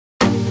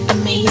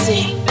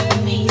amazing,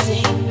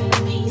 amazing,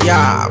 amazing.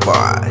 Yeah,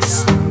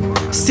 boss.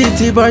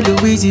 City boy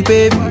Luwizzy,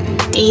 baby.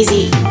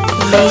 Easy.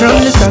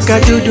 From Lusaka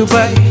to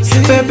Dubai,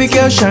 baby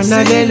girl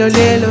shana lelo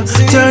lelo.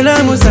 Tona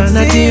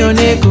musana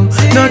tioneko,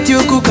 not you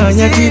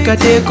kukanya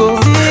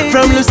kikateko.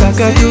 From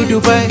Lusaka to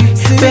Dubai,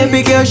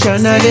 baby girl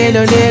shana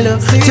lelo lelo.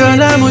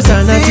 Tona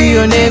musana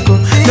tioneko,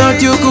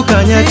 not you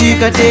kukanya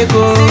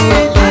kikateko.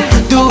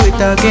 Do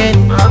it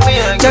again,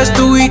 just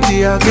do it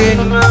again.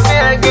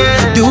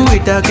 Do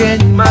it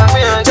again,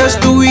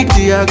 just do it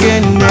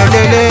again.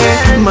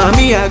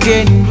 Mommy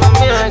again,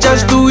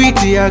 just do it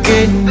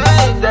again.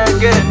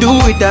 Do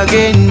it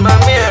again,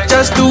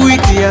 just do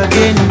it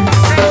again.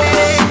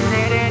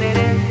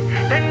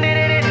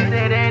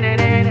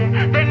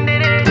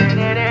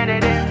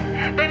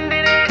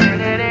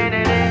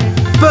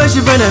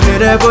 Poshipa na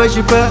mera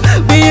poshipa,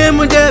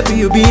 BMW,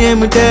 you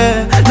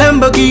BMW,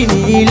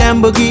 Lamborghini,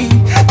 Lamborghini,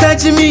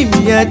 touch me,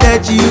 I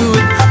touch you.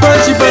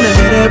 Poshipa na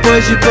mera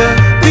poshipa,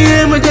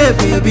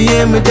 BMW,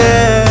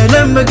 BMW,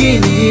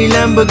 Lamborghini,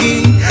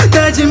 Lamborghini,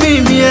 touch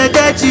me, I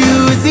touch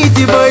you.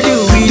 City boy,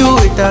 do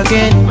it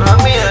again,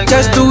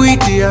 just do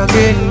it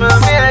again.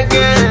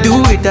 Do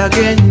it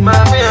again,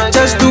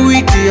 just do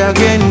it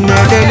again.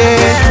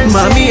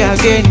 Mommy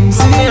again,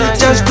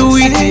 just do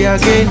it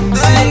again.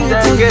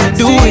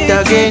 Do it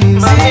again,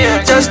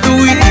 just do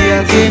it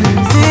again.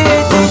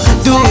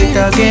 Do it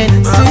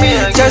again,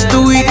 just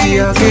do it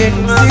again.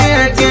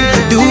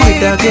 Do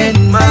it again,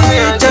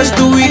 just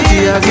do it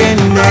again.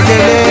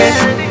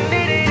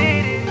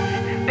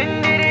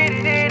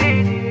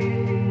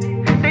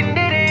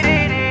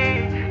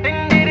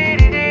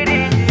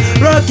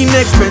 Rocking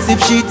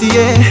expensive shit,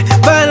 yeah.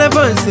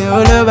 Balavance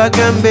all over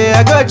Cambe.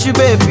 I got you,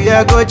 baby,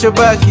 I got your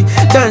backy.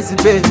 Dancing,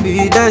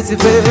 baby, dancing,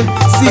 baby.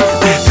 See,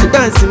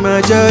 dancing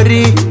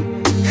majority,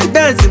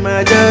 dancing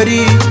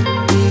majority,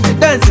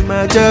 dancing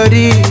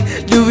majority.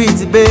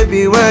 Luwizzy,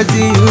 baby, what do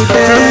you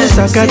there? From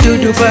Lusaka to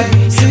Dubai,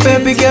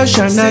 baby girl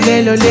shana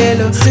lelo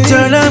lelo.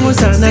 Tona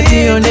musana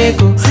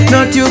tioneko,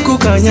 not you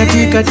kukanya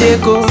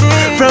kikateko.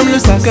 From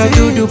Lusaka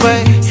to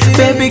Dubai,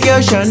 baby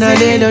girl shana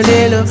lelo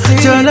lelo.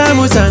 Tona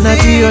musana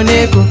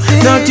tioneko,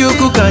 not you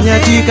kukanya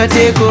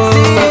kikateko.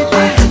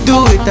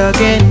 Do it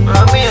again,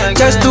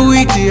 just do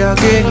it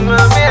again.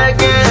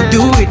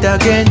 Do it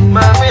again,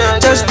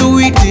 just do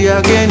it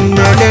again.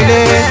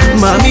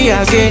 Mommy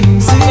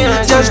again,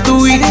 just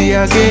do it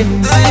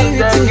again.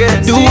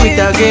 Do it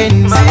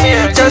again,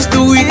 just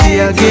do it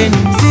again.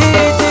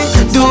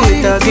 Do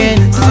it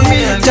again,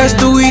 just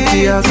do it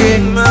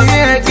again.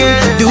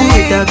 Do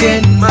it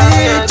again,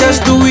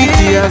 just do it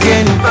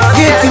again.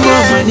 Getting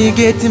more money,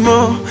 getting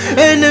more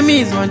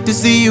enemies want to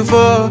see you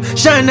fall.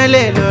 Shana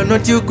lelo,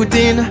 not you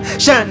kutina.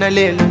 Shana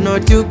lelo,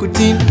 not you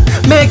kutina.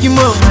 Making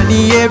more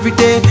money every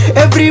day.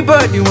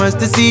 Everybody wants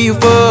to see you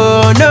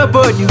fall.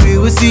 Nobody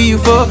will see you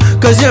fall,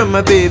 cause you're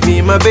my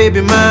baby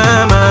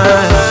mama.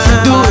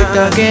 Do it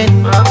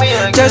again,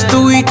 just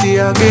do it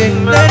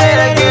again.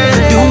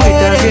 Do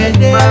it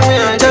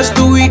again, just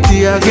do it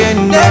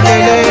again.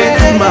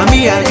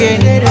 Mommy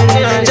again,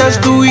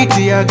 just do it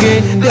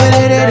again.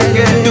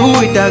 Do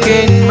it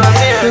again,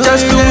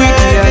 just do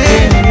it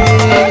again.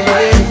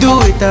 Do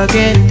it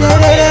again,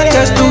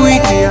 just do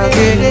it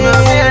again.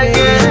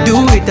 Do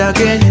it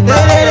again,